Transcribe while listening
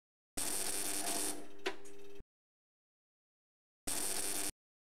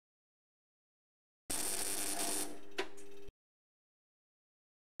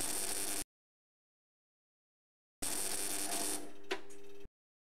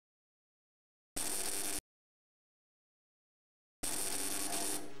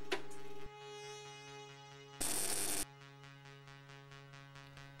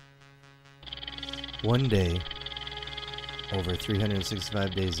One day, over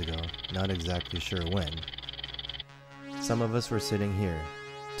 365 days ago, not exactly sure when, some of us were sitting here,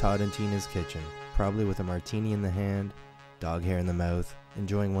 Todd and Tina's kitchen, probably with a martini in the hand, dog hair in the mouth,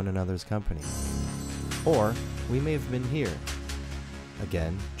 enjoying one another's company. Or we may have been here,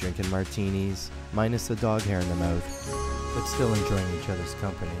 again, drinking martinis, minus the dog hair in the mouth, but still enjoying each other's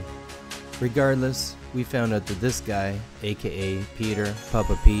company. Regardless, we found out that this guy, aka Peter,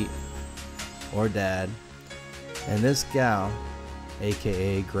 Papa Pete, or Dad, and this gal,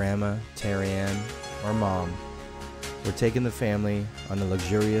 aka Grandma, Tarianne, or Mom, were taking the family on a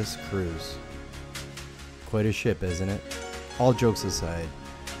luxurious cruise. Quite a ship, isn't it? All jokes aside,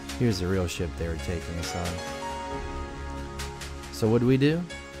 here's the real ship they were taking us on. So what did we do?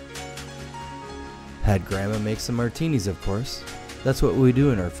 Had Grandma make some martinis, of course. That's what we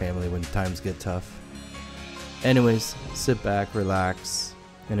do in our family when times get tough. Anyways, sit back, relax,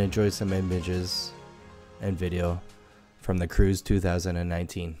 and enjoy some images and video from the cruise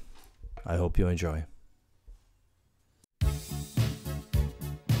 2019. I hope you enjoy. I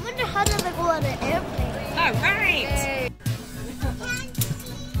wonder how did I go on an airplane? All right.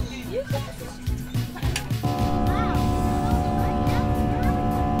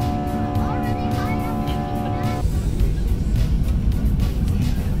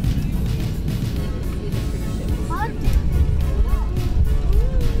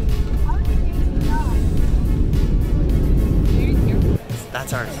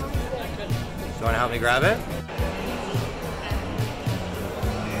 That's ours. You want to help me grab it?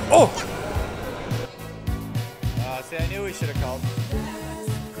 Oh! See, I knew we should have called.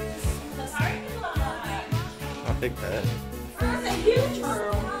 I'll take that. That's a huge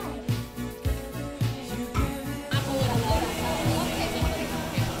room.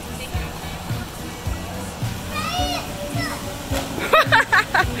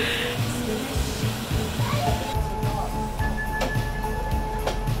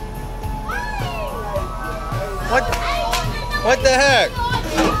 What the heck?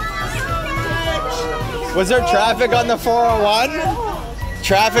 Was there traffic on the 401?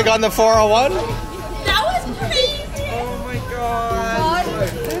 Traffic on the 401? That was crazy. Oh my god.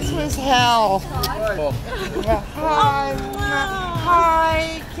 This was hell. Hi.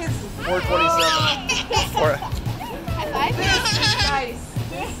 Hi. Kiss. 427.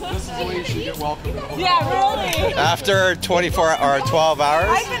 This is the way you should get welcomed. Yeah, really. After 24 or 12 hours?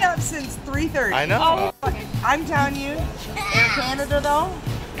 I've been up since 3:30. I know. I'm telling you, Air Canada though,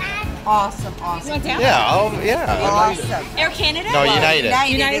 awesome. You went down? Yeah, yeah. Awesome. Air Canada? No, United.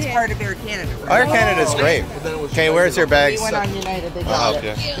 United is part of Air Canada. Right? Air Canada's great. Okay, where's your bags? We went on United. They I'll got help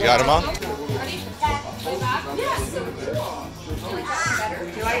it. you. You got them all?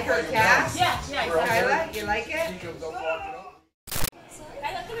 You like her cast? Yeah. Kyla, you like it?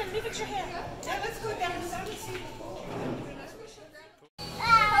 Let me fix your hair. Yeah, let's go down.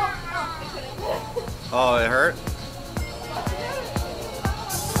 Oh, it hurt?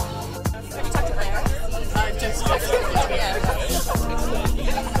 Just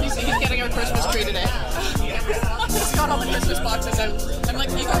he's getting a Christmas tree today. He's got all the Christmas boxes out. I'm like,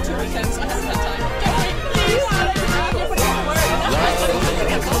 you got 2 weekends, I haven't had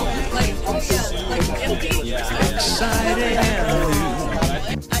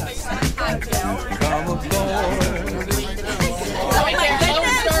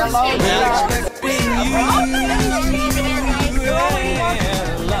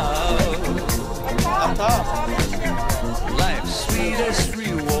Life's sweetest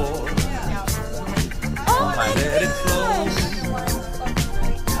reward. Let it flow.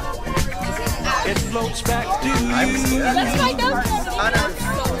 It floats back to you. Let's find out.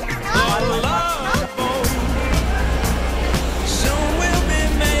 Soon we'll be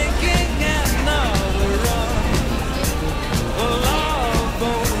making another run. A love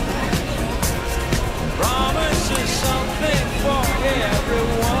boat promises something for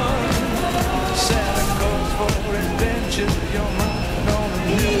everyone. Santa goes for adventure. You're not on a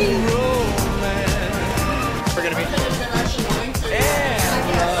new romance. We're gonna be.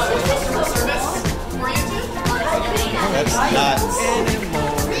 That's nuts.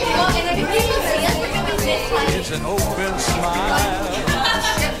 It's an open smile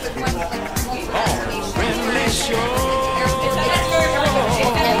on a friendly shore.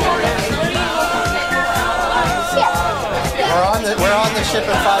 We're on the ship in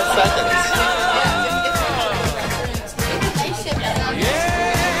 5 seconds.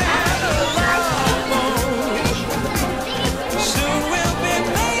 Soon we'll be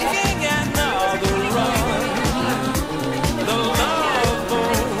making another run. The love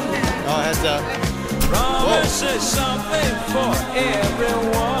boat. Oh, heads up. Promises something for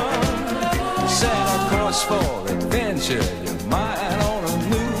everyone. Santa quest for adventure, your mind on a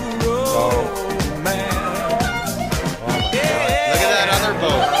new road, man. Look at that other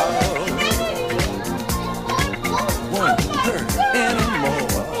boat. Won't hurt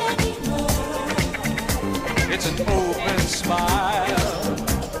anymore. It's an open smile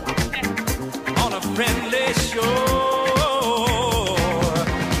on a friendly shore.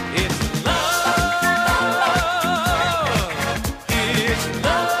 It's love. It's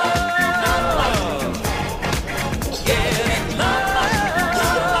love. It's love.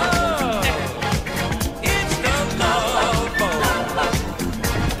 It's the love boat.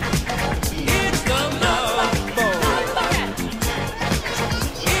 It's the love boat.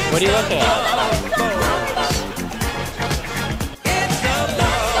 What do you look at?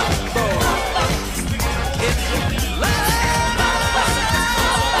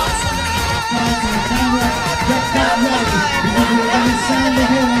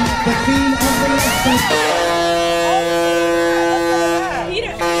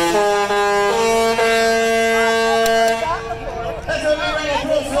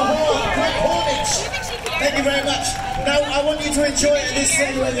 Thank you very much. Now, I want you to enjoy this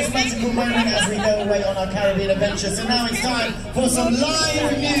segway, this magical moment as we go away on our Caribbean adventure. So now it's time for some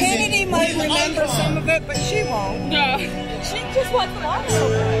live music. Kennedy might remember some of it, but she won't. No. She just wants the audio.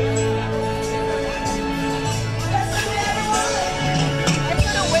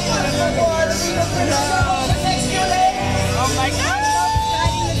 Oh my God!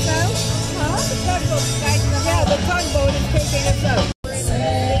 Yeah, the tugboat is taking us out.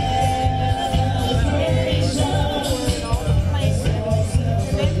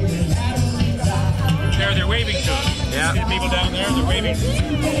 They're waving to us. Yeah. See the people down there, they're waving.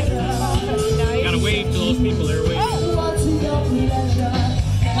 You gotta wave to those people that are waving.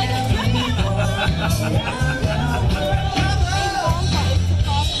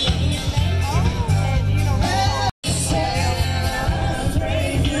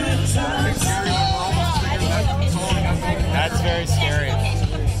 That's very scary.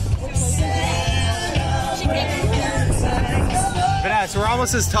 Vanessa, we're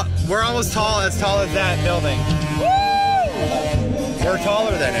almost as tall. We're almost as tall as that building. We're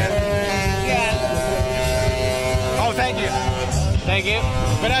taller than it. Yeah. Oh, thank you. Thank you.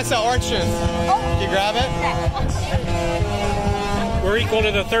 Vanessa, orange juice. Can you grab it? We're equal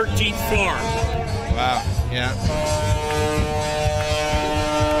to the 13th floor. Wow. Yeah.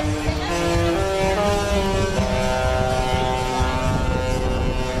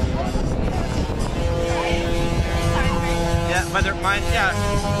 Yeah, but they're mine. Yeah.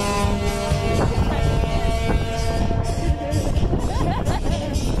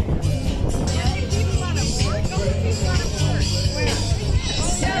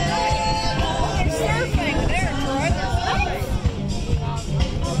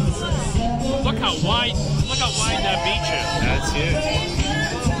 Look how wide that beach is. That's huge.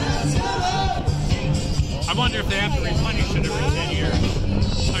 I wonder if they have to replenish it every 10 years.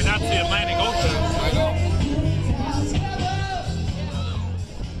 Or not the Atlantic Ocean. I know.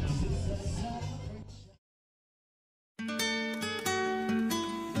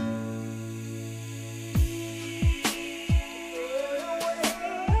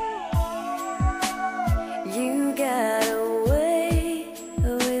 You got away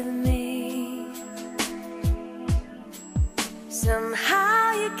with me.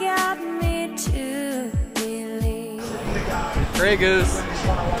 Somehow you got me to believe Grey Goose.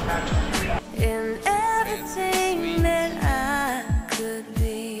 in everything that I could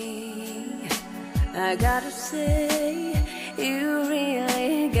be. I gotta say, you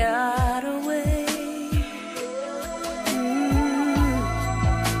really got away.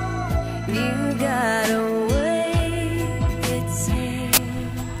 You got away, it seems.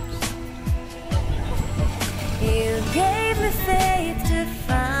 You gave me faith to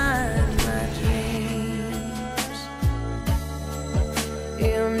find my dreams.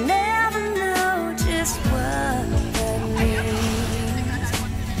 You'll never know just what that means.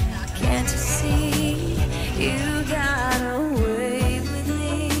 Can't you see? You got away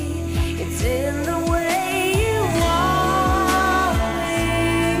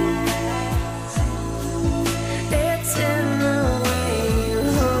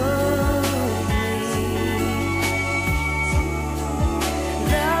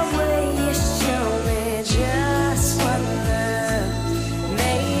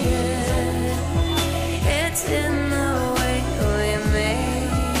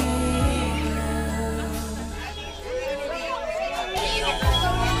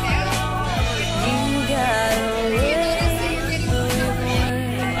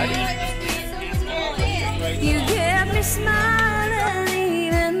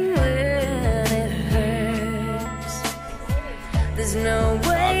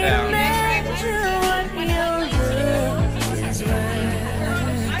down.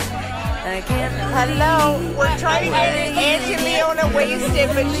 Hello, we're trying to get Auntie Leona wasted,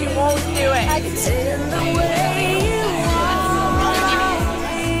 but she won't do it. It's in the way you want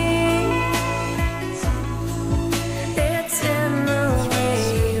me. It's in the way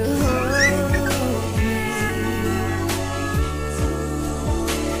you hold me.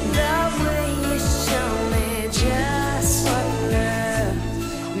 The way you show me just what love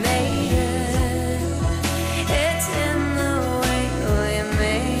made of. It's in the way we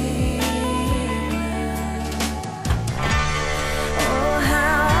made love. Oh,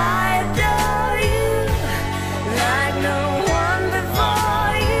 how I adore you, like no one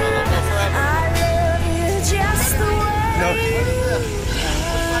before you. I love you just the way you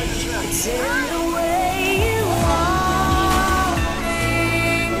are. It's in the way you want me.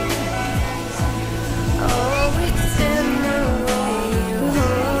 Oh, it's in the way you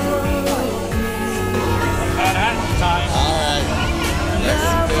hold me. Time. Alright. Yes,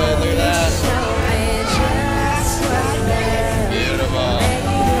 good. Look at that. Show me just what love Beautiful.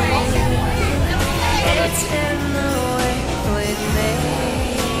 it's in the way we made.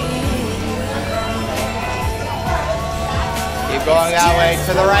 Keep going that way.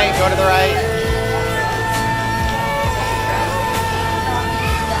 To the right. Go to the right.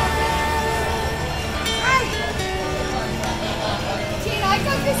 Tina, I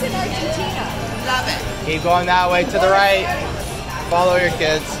got this in Argentina. Love it. Keep going that way. To the right. Follow your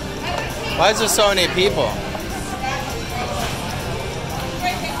kids. Why is there so many people?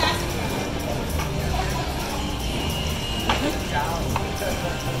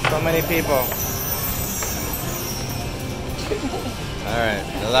 So many people. Alright,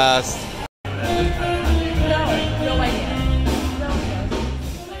 the last. No idea.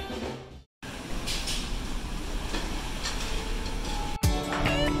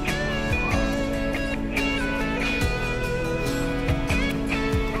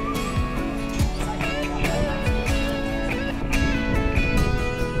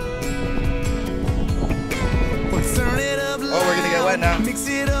 Oh, we're gonna get wet now. Mix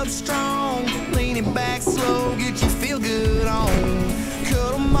it up strong, lean it back slow, get your feel good on.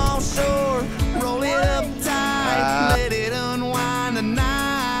 Cut 'em all short, roll it up tight, let it unwind tonight.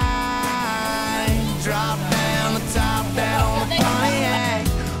 Drop down the top down the Pontiac,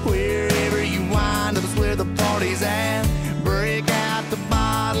 wherever you wind up is where the party's at. Break out the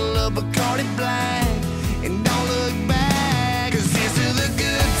bottle of Bacardi Black and don't look back, 'cause here's to the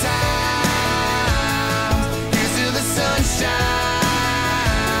good times, here's to the sunshine.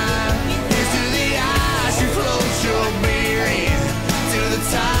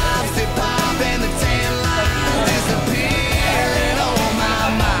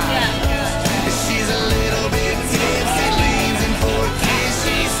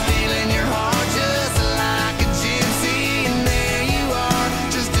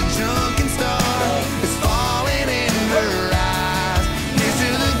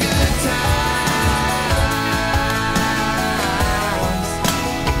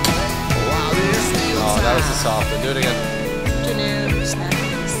 That was the soft one. Do it again.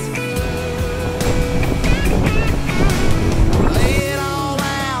 Lay it all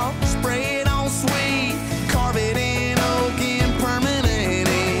out, spray it on sweet, carve it in oak and permanent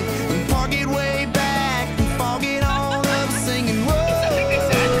ink, and park it way back and fog it all up, singing whoa,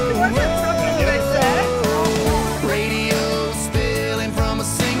 whoa. Radio spilling from a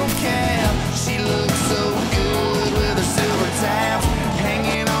single cap. She looks so good with her silver taps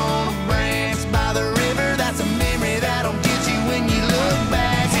hanging on a branch by the river. That's a memory that'll get you when you look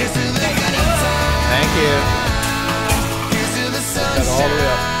back. Here's to the good times. Thank you. Here's to the Got all the way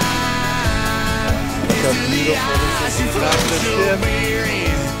up. Look how beautiful this is. Back to the ship.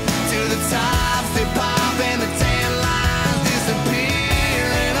 To the tops they pop and the tan lines disappear.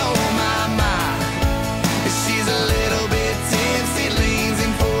 And oh my, she's a little bit tipsy, leans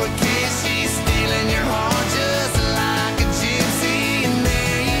in for a kiss. She's stealing your heart just like a gypsy. And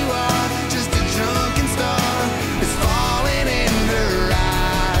there you are, just a drunken star. It's falling in her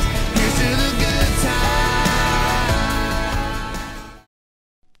eyes. Here's to the good times.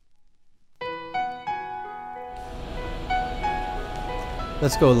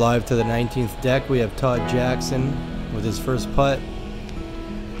 Let's go live to the 19th deck. We have Todd Jackson with his first putt.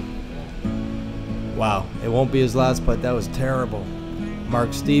 Wow, it won't be his last putt. That was terrible.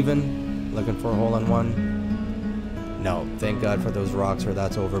 Mark Steven looking for a hole-in-one. No, thank God for those rocks or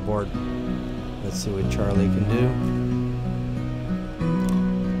that's overboard. Let's see what Charlie can do.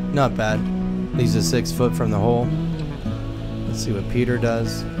 Not bad. Leaves a 6 foot from the hole. Let's see what Peter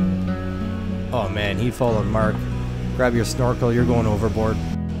does. Oh man, he followed Mark. Grab your snorkel, you're going overboard.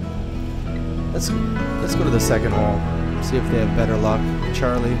 Let's go to the second hole. See if they have better luck.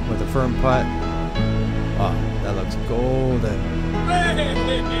 Charlie with a firm putt. Oh, that looks golden.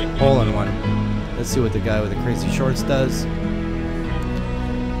 Hole in one. Let's see what the guy with the crazy shorts does.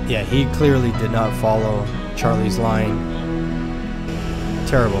 Yeah, he clearly did not follow Charlie's line.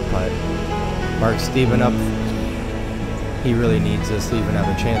 Terrible putt. Mark Steven up. He really needs this to even have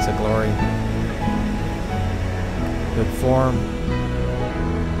a chance of glory. Good form.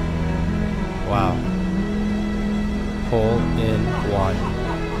 Wow. Hole in one.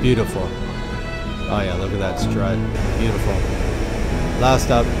 Beautiful. Oh yeah, look at that strut. Beautiful.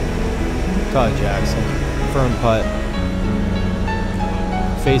 Last up, Todd Jackson. Firm putt.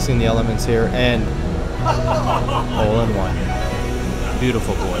 Facing the elements here, and hole in one.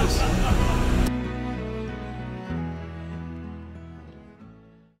 Beautiful, boys.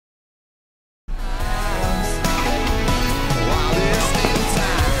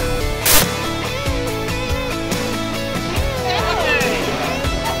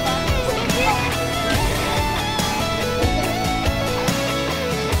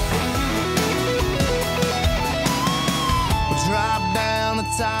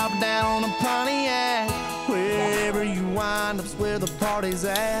 Top down on a Pontiac, wherever you wind up's where the party's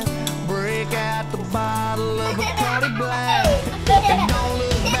at. Break out the bottle of a party black, and don't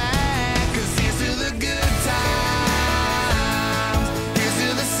look back, 'cause here's to the good times, here's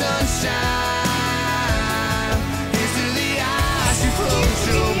to the sunshine, here's to the ice you float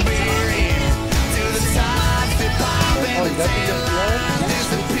your beer in, to the tops that pop and the tail lines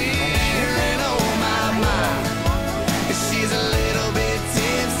disappearing. Oh my, she's a little bit.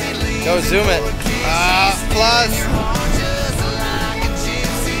 Go zoom it. Plus.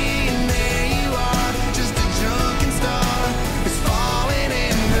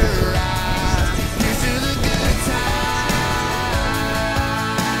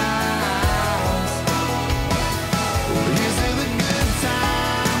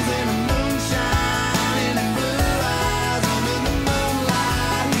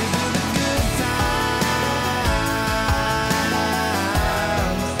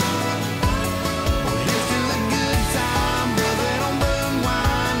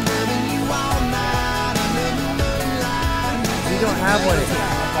 Have one.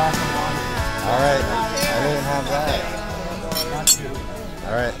 All right, I didn't have that.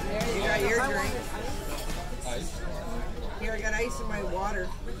 All right. You got your drink. Here, I got ice in my water.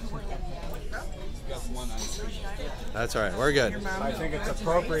 That's all right. We're good. I think it's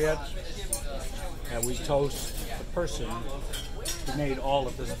appropriate that we toast the person who made all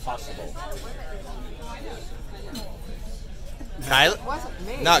of this possible. Kyla?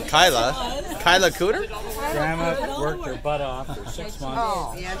 Not Kyla. Kyla Cooter? Grandma worked her butt off for 6 months.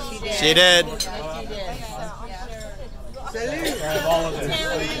 Oh, yeah, she did. She did.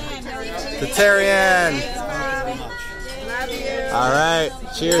 To Terry Ann. Love you. All right.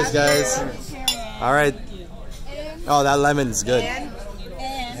 Cheers, guys. All right. Oh, that lemon's good.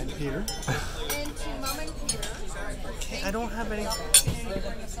 And Peter. I don't have any.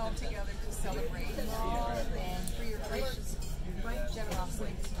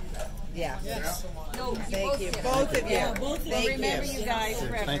 Yeah. Thank you. Both of you. Thank you. Remember you guys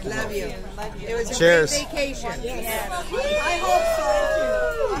forever. Thank you. Love you. It was a Cheers. great vacation. Yes. I hope so.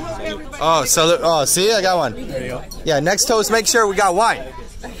 I hope everybody. Oh, so see, I got one. There you go. Yeah, next toast, make sure we got wine.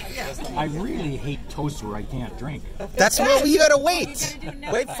 I really hate toast where I can't drink. That's what you gotta wait.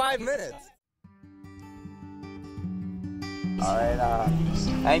 Wait 5 minutes. All right.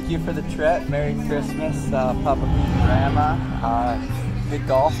 Thank you for the trip. Merry Christmas, Papa Pete and Grandma. Good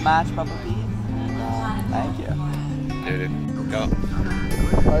golf match, Papa Pete. Thank you. Dude, go.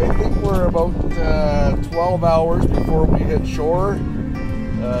 I think we're about 12 hours before we hit shore.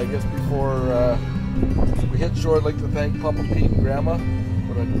 I guess before we hit shore, I'd like to thank Papa Pete and Grandma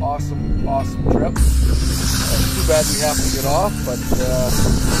for an awesome, awesome trip. Too bad we have to get off, but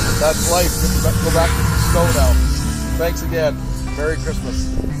that's life. Go back to the snow now. Thanks again. Merry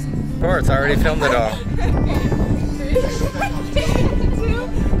Christmas. Of course, I already filmed it all.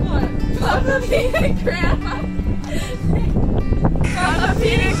 Papa Pete and Grandma. Papa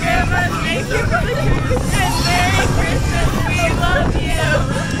Pete and Grandma, thank you for the cruise and Merry Christmas. We love you.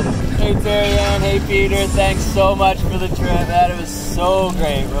 Hey Terry Ann, hey Peter, thanks so much for the trip. That was so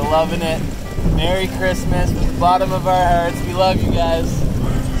great. We're loving it. Merry Christmas from the bottom of our hearts. We love you guys.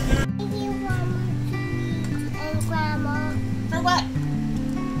 Thank you, Mama and Grandma. For what?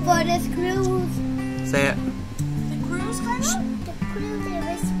 For this cruise. Say it. The cruise, kind of? The cruise, it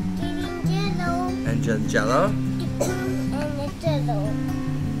was getting jello. And Jello? And the jello.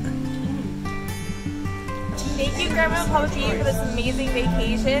 Thank you, Gramma and Papa Pete, for this amazing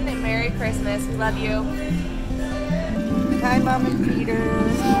vacation, and Merry Christmas. We love you. Hi, Mom and Peter.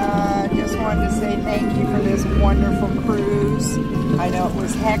 Just wanted to say thank you for this wonderful cruise. I know it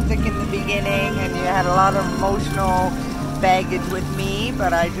was hectic in the beginning and you had a lot of emotional baggage with me,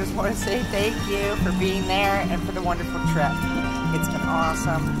 but I just want to say thank you for being there and for the wonderful trip. It's been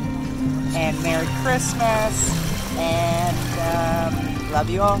awesome. And Merry Christmas, and love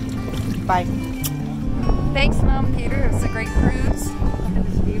you all. Bye. Thanks, Mom, Peter. It was a great cruise. Look at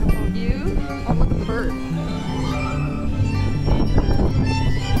this beautiful view. Oh, look at the bird.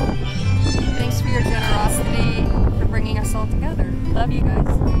 Thanks for your generosity, for bringing us all together. Love you guys.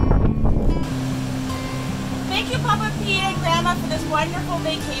 Thank you, Papa Pete and Grandma, for this wonderful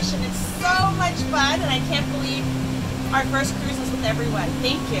vacation. It's so much fun, and I can't believe our first cruise is with everyone.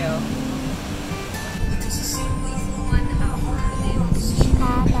 Thank you.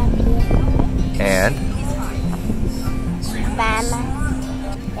 And Mama,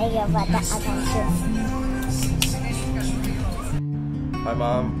 thank you for the attention. Hi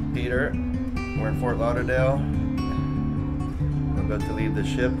Mom, Peter. We're in Fort Lauderdale. We're about to leave the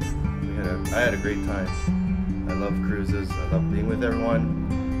ship. I had a great time. I love cruises. I love being with everyone.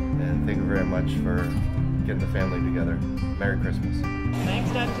 And thank you very much for getting the family together. Merry Christmas.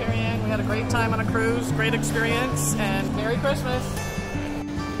 Thanks, Dad and Terry Ann. We had a great time on a cruise, great experience, and Merry Christmas.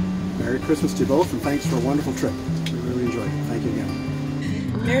 Merry Christmas to you both, and thanks for a wonderful trip. We really enjoyed it. Thank you again.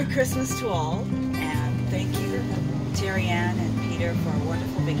 Merry Christmas to all, and thank you, Terry Ann and Peter, for a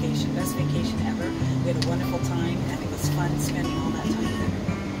wonderful vacation, best vacation ever. We had a wonderful time, and it was fun spending all that time together.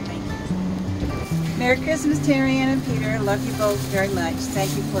 Thank you. Merry Christmas, Terry Ann and Peter. Love you both very much.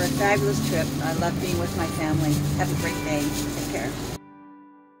 Thank you for a fabulous trip. I love being with my family. Have a great day. Take care.